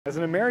As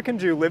an American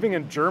Jew living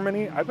in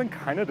Germany, I've been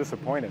kind of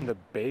disappointed in the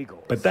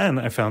bagels. But then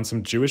I found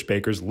some Jewish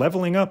bakers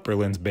leveling up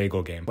Berlin's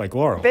bagel game, like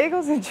Laurel.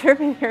 Bagels in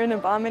Germany are an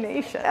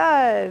abomination.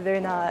 They're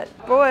not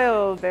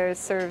boiled, they're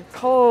served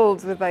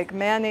cold with like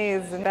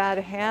mayonnaise and bad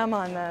ham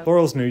on them.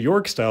 Laurel's New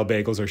York-style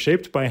bagels are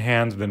shaped by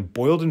hand, then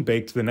boiled and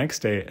baked the next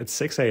day at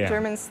 6 a.m.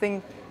 Germans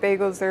think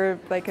bagels are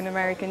like an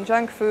American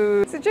junk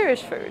food. It's a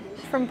Jewish food.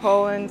 From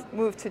Poland,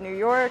 moved to New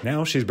York.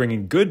 Now she's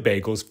bringing good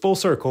bagels full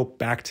circle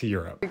back to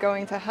Europe. You're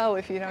going to hell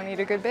if you don't eat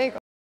a good bagel.